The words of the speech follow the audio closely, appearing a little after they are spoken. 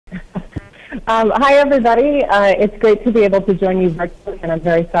Hi, everybody. It's great to be able to join you virtually, and I'm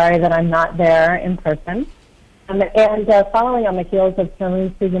very sorry that I'm not there in person. Following on the heels of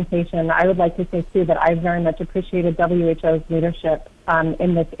Carolin's presentation, I would like to say, too, that I very much appreciated WHO's leadership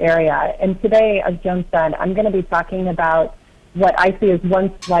in this area. And today, as Joan said, I'm going to be talking about what I see as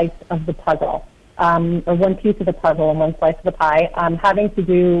one slice of the puzzle, or one piece of the puzzle and one slice of the pie, having to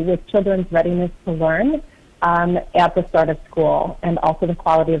do with children's readiness to learn at the start of school, and also the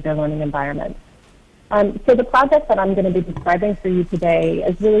quality of their learning environment. So the project that I'm going to be describing for you today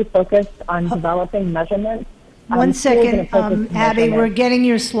is really focused on developing measurements. One second, Abbie, we're getting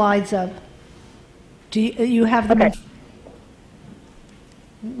your slides up. Do you have them? Okay.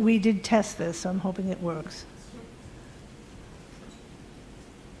 We did test this, so I'm hoping it works.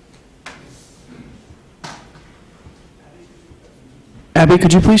 Abbie,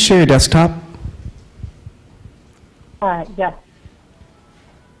 could you please share your desktop? Yes.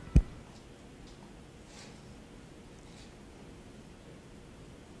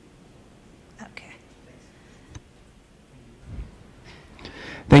 Okay.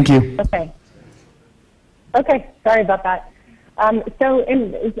 Thank you. Okay. Okay, sorry about that. So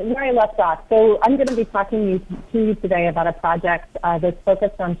where I left off, so I'm going to be talking to you today about a project that's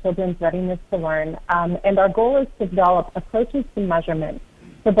focused on children's readiness to learn. And our goal is to develop approaches to measurement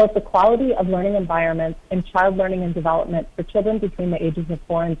for both the quality of learning environments and child learning and development for children between the ages of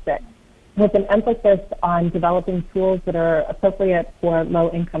 4 and 6, with an emphasis on developing tools that are appropriate for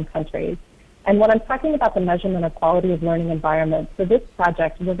low-income countries. And when I'm talking about the measurement of quality of learning environments, for this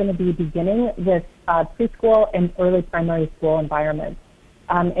project, we're going to be beginning with preschool and early primary school environments.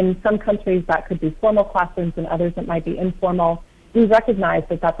 In some countries, that could be formal classrooms, and others it might be informal. We recognize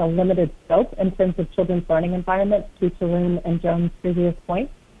that that's a limited scope in terms of children's learning environments, to Tarun and Joan's previous point.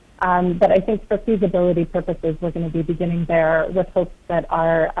 But I think for feasibility purposes, we're going to be beginning there with hopes that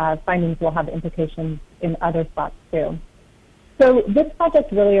our findings will have implications in other spots too. So this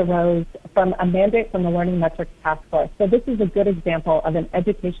project really arose from a mandate from the Learning Metrics Task Force. So this is a good example of an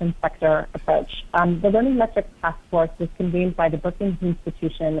education sector approach. The Learning Metrics Task Force was convened by the Brookings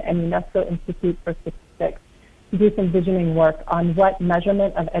Institution and UNESCO Institute for Statistics to do some visioning work on what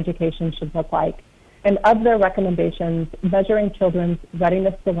measurement of education should look like. And of their recommendations, measuring children's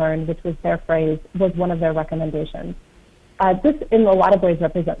readiness to learn, which was their phrase, was one of their recommendations. This, in a lot of ways,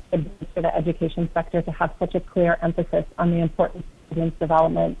 represents the basis for the education sector to have such a clear emphasis on the importance of students'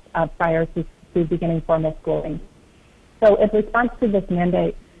 development prior to beginning formal schooling. So in response to this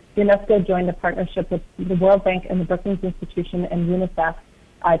mandate, UNESCO joined a partnership with the World Bank and the Brookings Institution and UNICEF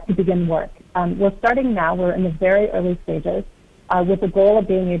to begin work. We're starting now. We're in the very early stages with the goal of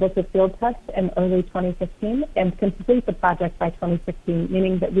being able to field test in early 2015 and complete the project by 2016,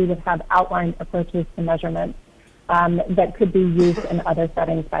 meaning that we would have outlined approaches to measurement that could be used in other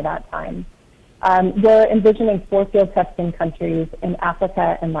settings by that time. We're envisioning 4 field testing countries in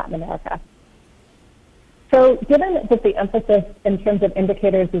Africa and Latin America. So given that the emphasis in terms of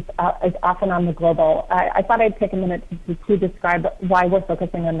indicators is often on the global, I thought I'd take a minute to describe why we're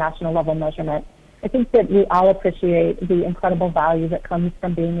focusing on national level measurement. I think that we all appreciate the incredible value that comes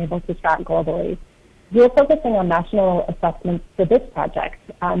from being able to track globally. We're focusing on national assessments for this project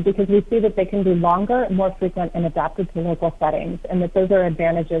because we see that they can be longer, more frequent, and adapted to local settings, and that those are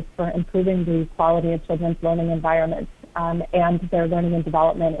advantages for improving the quality of children's learning environments and their learning and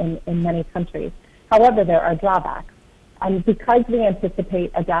development in many countries. However, there are drawbacks. Because we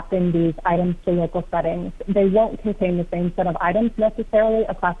anticipate adapting these items to local settings, they won't contain the same set of items necessarily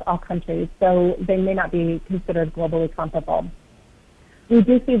across all countries, so they may not be considered globally comparable. We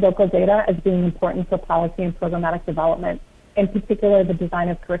do see local data as being important for policy and programmatic development, in particular the design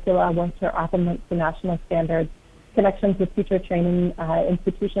of curricula, which are often linked to national standards, connections with teacher training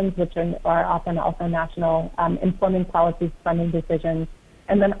institutions, which are often also national, informing policies, funding decisions,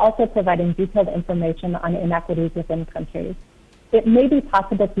 and then also providing detailed information on inequities within countries. It may be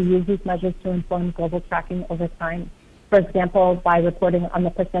possible to use these measures to inform global tracking over time. For example, by reporting on the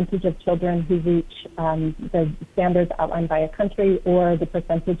percentage of children who reach the standards outlined by a country, or the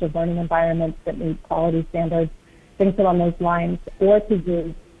percentage of learning environments that meet quality standards, things along those lines, or to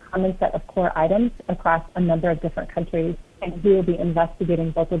use a common set of core items across a number of different countries. And we will be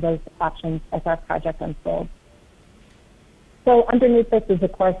investigating both of those options as our project unfolds. So underneath this is a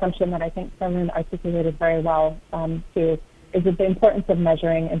core assumption that I think Tarun articulated very well too, is that the importance of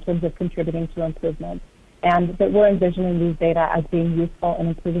measuring in terms of contributing to improvement, and that we're envisioning these data as being useful in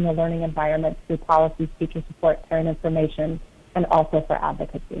improving the learning environment through policies, teacher support, parent information, and also for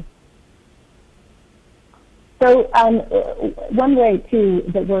advocacy. So one way, too,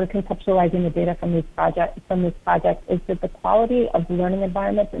 that we're conceptualizing the data from this project is that the quality of the learning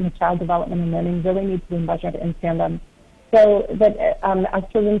environments in the child development and learning really needs to be measured in tandem. So that, as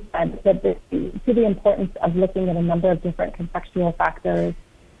Shereen said, that to the importance of looking at a number of different contextual factors,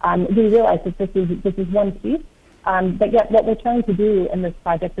 we realize that this is one piece, but yet what we're trying to do in this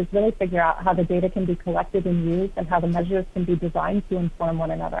project is really figure out how the data can be collected and used and how the measures can be designed to inform one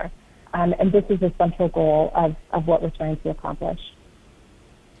another. And this is a central goal of what we're trying to accomplish.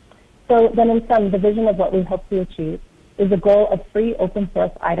 So then in sum, the vision of what we hope to achieve is a goal of free open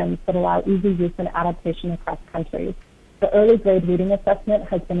source items that allow easy use and adaptation across countries. The early grade reading assessment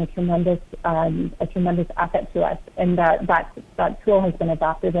has been a tremendous asset to us, and that tool has been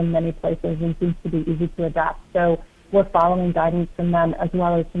adopted in many places and seems to be easy to adapt. So we're following guidance from them as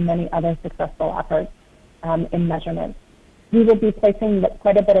well as from many other successful efforts in measurement. We will be placing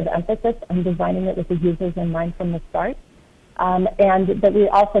quite a bit of emphasis on designing it with the users in mind from the start, but we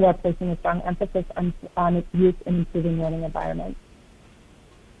also are placing a strong emphasis on its use in improving learning environments.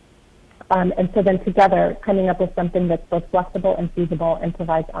 And so then together, coming up with something that's both flexible and feasible and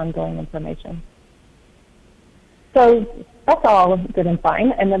provides ongoing information. So that's all good and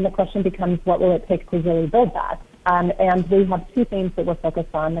fine, and then the question becomes, what will it take to really build that? And we have two themes that we're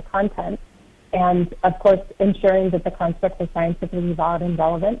focused on: the content, and of course, ensuring that the constructs are scientifically valid and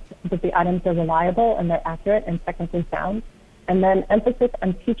relevant, that the items are reliable and they're accurate and technically sound, and then emphasis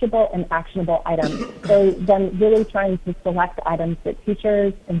on teachable and actionable items. So then really trying to select items that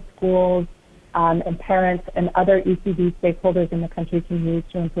teachers and schools and parents and other ECD stakeholders in the country can use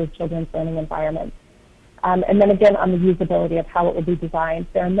to improve children's learning environments. And then again, on the usability of how it will be designed.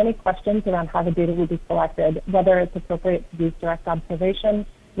 There are many questions around how the data will be collected, whether it's appropriate to use direct observation,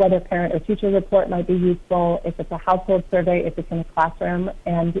 whether parent or teacher report might be useful, if it's a household survey, if it's in a classroom,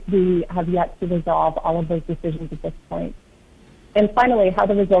 and we have yet to resolve all of those decisions at this point. And finally, how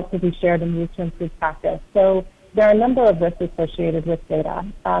the results will be shared and used to improve practice. So there are a number of risks associated with data,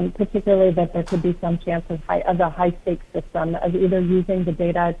 particularly that there could be some chance of a high-stakes system of either using the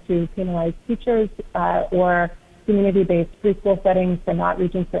data to penalize teachers or community-based preschool settings for not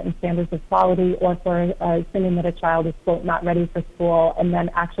reaching certain standards of quality, or for assuming that a child is, quote, not ready for school, and then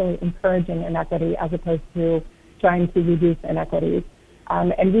actually encouraging inequity as opposed to trying to reduce inequities.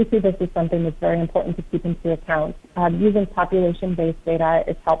 And we see this as something that's very important to keep into account. Using population-based data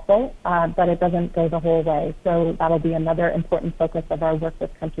is helpful, but it doesn't go the whole way. So that'll be another important focus of our work with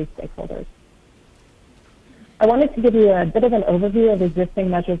country stakeholders. I wanted to give you a bit of an overview of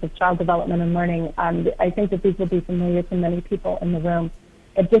existing measures of child development and learning. I think that these will be familiar to many people in the room.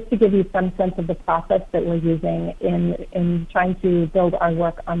 Just to give you some sense of the process that we're using in trying to build our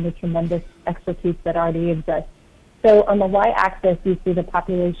work on the tremendous expertise that already exists. So on the y-axis, you see the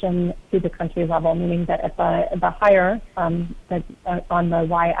population to the country level, meaning that at the higher, on the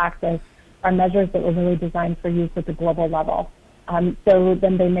y-axis, are measures that were really designed for use at the global level. So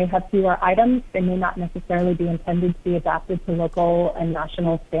then they may have fewer items. They may not necessarily be intended to be adapted to local and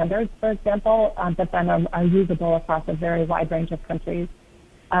national standards, for example, but then are usable across a very wide range of countries.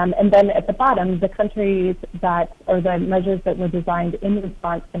 And then at the bottom, the countries or the measures that were designed in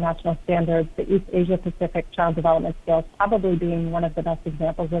response to national standards, the East Asia Pacific Child Development Scale probably being one of the best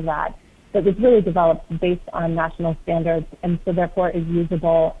examples of that was really developed based on national standards, and so therefore is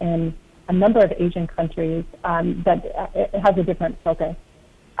usable in a number of Asian countries that it has a different focus.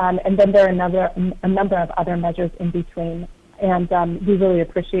 And then there are a number of other measures in between, and we really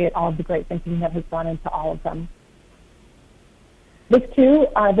appreciate all of the great thinking that has gone into all of them. This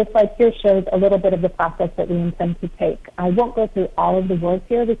slide here shows a little bit of the process that we intend to take. I won't go through all of the words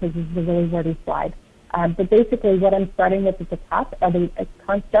here because this is a really wordy slide. But basically what I'm starting with at the top are the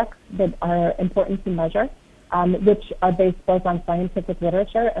constructs that are important to measure, which are based both on scientific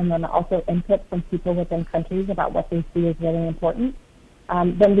literature and then also input from people within countries about what they see as really important.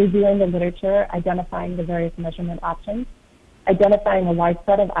 Then reviewing the literature, identifying the various measurement options, identifying a wide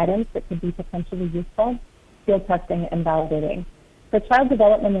set of items that could be potentially useful, field testing, and validating. For child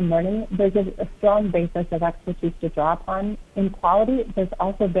development and learning, there's a strong basis of expertise to draw upon. In quality, there's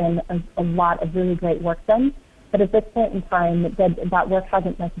also been a lot of really great work done, but at this point in time, that work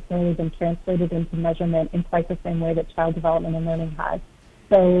hasn't necessarily been translated into measurement in quite the same way that child development and learning has.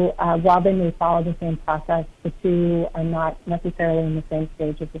 So while they may follow the same process, the two are not necessarily in the same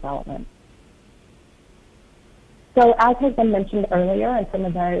stage of development. So as has been mentioned earlier in some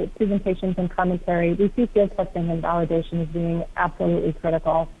of the presentations and commentary, we see field testing and validation as being absolutely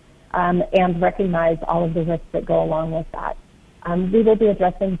critical and recognize all of the risks that go along with that. We will be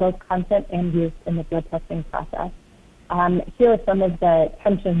addressing both content and use in the field testing process. here are some of the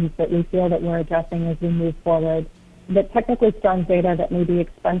tensions that we feel that we're addressing as we move forward. The technically strong data that may be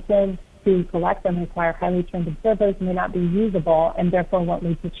expensive to collect and require highly trained observers may not be usable and therefore won't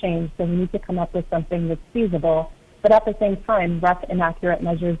lead to change. So we need to come up with something that's feasible, but at the same time, rough, inaccurate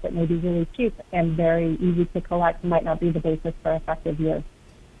measures that may be really cheap and very easy to collect might not be the basis for effective use.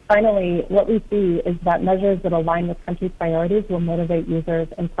 Finally, what we see is that measures that align with country priorities will motivate users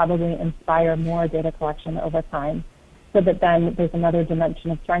and probably inspire more data collection over time. So that then there's another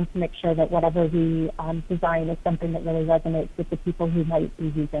dimension of trying to make sure that whatever we design is something that really resonates with the people who might be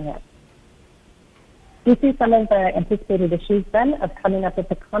using it. We see some of the anticipated issues then of coming up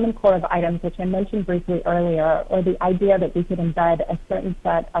with a common core of items, which I mentioned briefly earlier, or the idea that we could embed a certain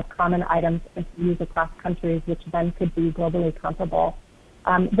set of common items to use across countries, which then could be globally comparable.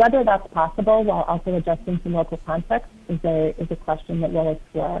 Whether that's possible while also adjusting to local context is a question that we'll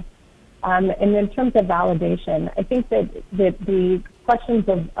explore. And in terms of validation, I think that the questions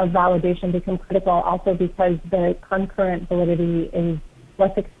of validation become critical also because the concurrent validity is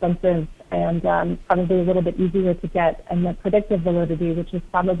less expensive and probably a little bit easier to get, and the predictive validity, which is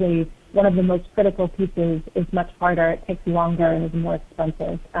probably one of the most critical pieces, is much harder. It takes longer and is more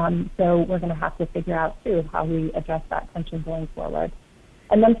expensive. So we're going to have to figure out, too, how we address that tension going forward.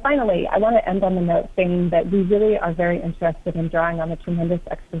 And then finally, I want to end on the note saying that we really are very interested in drawing on the tremendous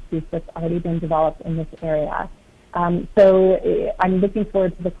expertise that's already been developed in this area. So I'm looking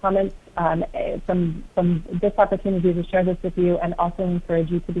forward to the comments from this opportunity to share this with you, and also encourage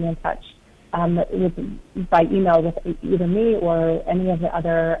you to be in touch by email with either me or any of the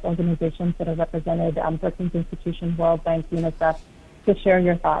other organizations that are represented, Brookings Institution, World Bank, UNICEF, to share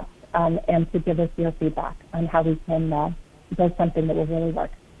your thoughts and to give us your feedback on how we can build something that will really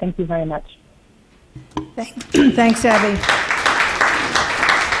work. Thank you very much. Thanks, Abbie.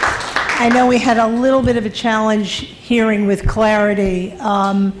 I know we had a little bit of a challenge hearing with clarity.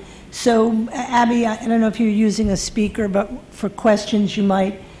 So, Abbie, I don't know if you're using a speaker, but for questions you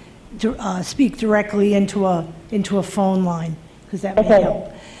might speak directly into a phone line, because that may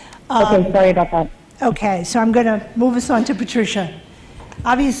help. Okay, sorry about that. Okay, so I'm going to move us on to Patricia.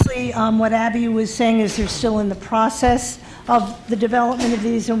 Obviously, what Abbie was saying is they're still in the process of the development of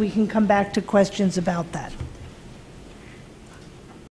these, and we can come back to questions about that.